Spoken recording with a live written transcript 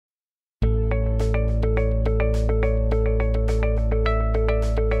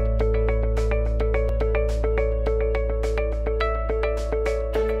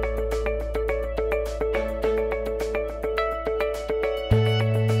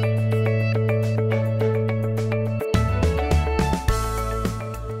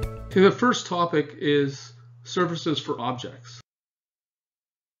Okay, the first topic is services for objects.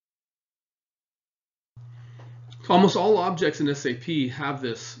 Almost all objects in SAP have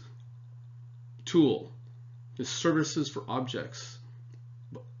this tool, this services for objects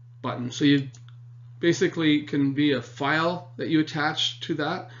button. So you basically can be a file that you attach to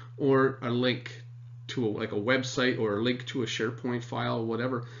that, or a link to like a website, or a link to a SharePoint file, or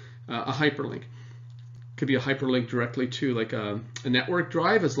whatever, a hyperlink. Could be a hyperlink directly to like a network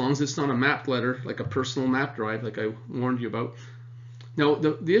drive, as long as it's not a map letter, like a personal map drive, like I warned you about. Now,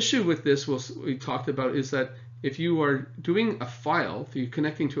 the issue with this we talked about is that if you are doing a file, if you're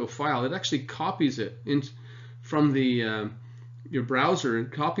connecting to a file, it actually copies it from your browser,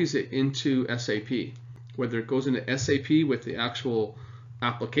 and copies it into SAP, whether it goes into SAP with the actual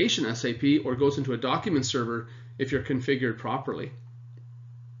application SAP, or goes into a document server if you're configured properly.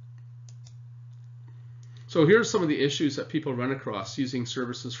 So here's some of the issues that people run across using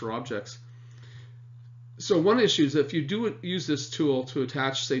services for objects. So one issue is that if you do use this tool to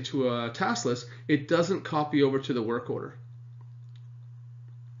attach, say, to a task list, it doesn't copy over to the work order.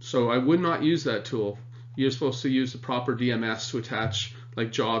 So I would not use that tool. You're supposed to use the proper DMS to attach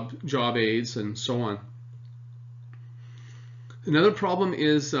like job aids and so on. Another problem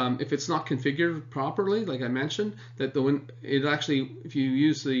is if it's not configured properly, like I mentioned, that if you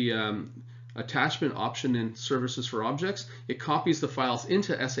use the attachment option in services for objects, it copies the files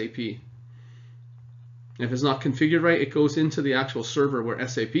into SAP. If it's not configured right, it goes into the actual server where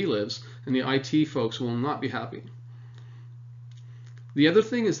SAP lives, and the IT folks will not be happy. The other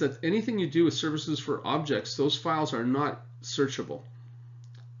thing is that anything you do with services for objects, those files are not searchable.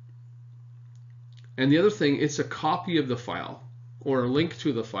 And the other thing, it's a copy of the file or a link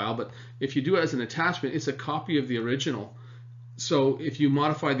to the file, but if you do it as an attachment, it's a copy of the original. So if you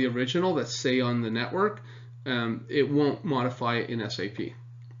modify the original, that's say on the network, it won't modify it in SAP.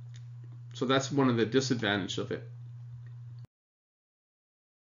 So that's one of the disadvantages of it.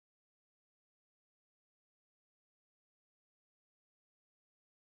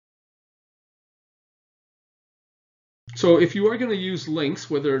 So if you are going to use links,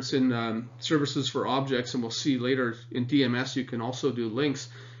 whether it's in services for objects, and we'll see later in DMS you can also do links,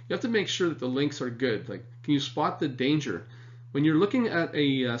 you have to make sure that the links are good. Like, can you spot the danger? When you're looking at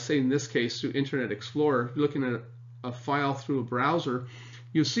a, say in this case through Internet Explorer, you're looking at a file through a browser,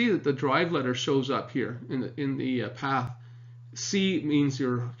 you'll see that the drive letter shows up here in the path. C means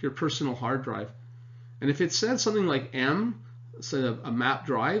your personal hard drive. And if it said something like M, say a map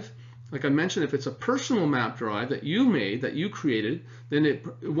drive, like I mentioned, if it's a personal map drive that you made, that you created, then it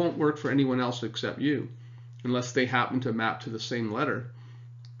won't work for anyone else except you, unless they happen to map to the same letter.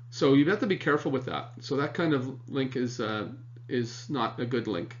 So you have to be careful with that. So that kind of link is not a good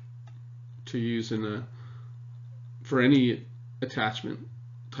link to use for any attachment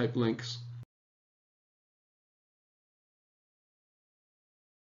type links.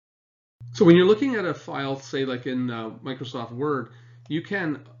 So when you're looking at a file, say like in Microsoft Word, you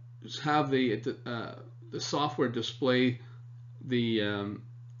can have the software display the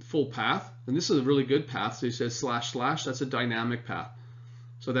full path, and this is a really good path. So it says // that's a dynamic path,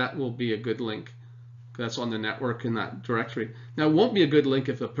 so that will be a good link. That's on the network in that directory. Now it won't be a good link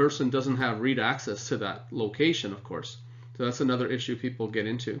if the person doesn't have read access to that location, of course. So that's another issue people get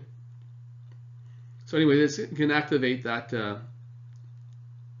into. So anyway, you can activate that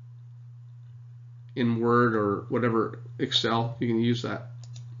in Word or whatever, Excel, you can use that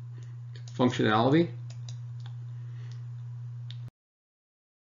functionality.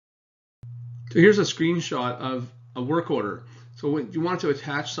 So here's a screenshot of a work order. So when you want to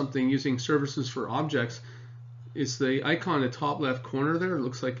attach something using services for objects, it's the icon in the top left corner there. It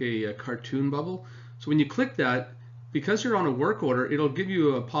looks like a cartoon bubble. So when you click that, because you're on a work order, it'll give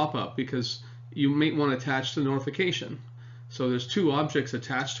you a pop-up because you may want to attach the notification. So there's two objects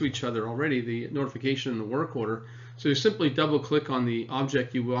attached to each other already, the notification and the work order. So you simply double click on the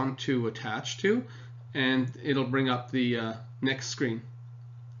object you want to attach to, and it'll bring up the next screen.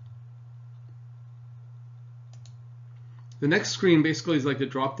 The next screen basically is like the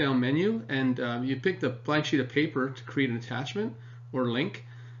drop-down menu, and you pick the blank sheet of paper to create an attachment or link.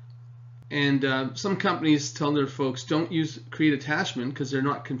 And some companies tell their folks don't use create attachment because they're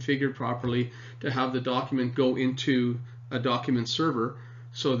not configured properly to have the document go into a document server.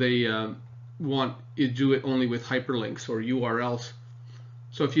 So they want you to do it only with hyperlinks or URLs.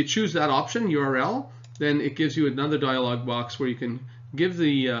 So if you choose that option, URL, then it gives you another dialog box where you can give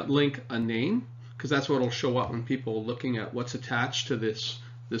the link a name, because that's what will show up when people are looking at what's attached to this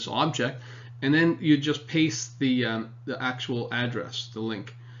object. And then you just paste the actual address, the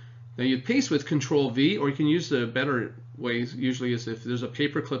link. Now you paste with Control V, or you can use the better ways usually is if there's a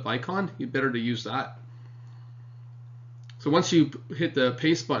paperclip icon, you better to use that. So once you hit the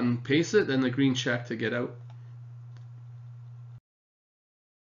paste button, paste it, then the green check to get out.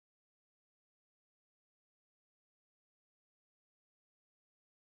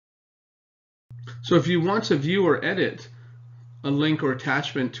 So if you want to view or edit a link or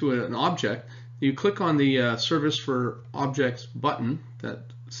attachment to an object, you click on the Service for Objects button, that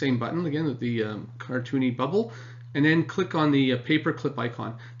same button again with the cartoony bubble, and then click on the paperclip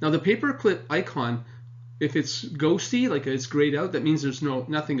icon. Now the paperclip icon, if it's ghosty, like it's grayed out, that means there's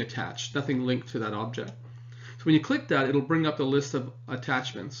nothing attached, nothing linked to that object. So when you click that, it'll bring up the list of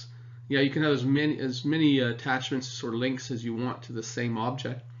attachments. Yeah, you can have as many attachments or links as you want to the same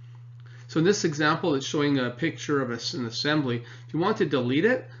object. So in this example, it's showing a picture of an assembly. If you want to delete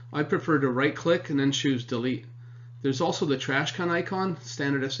it, I prefer to right click and then choose delete. There's also the trash can icon,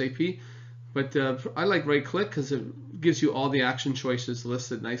 standard SAP, but I like right click because it gives you all the action choices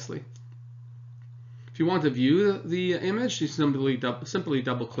listed nicely. If you want to view the image, you simply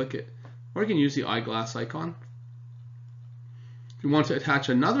double click it, or you can use the eyeglass icon. If you want to attach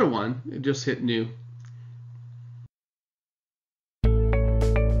another one, just hit new.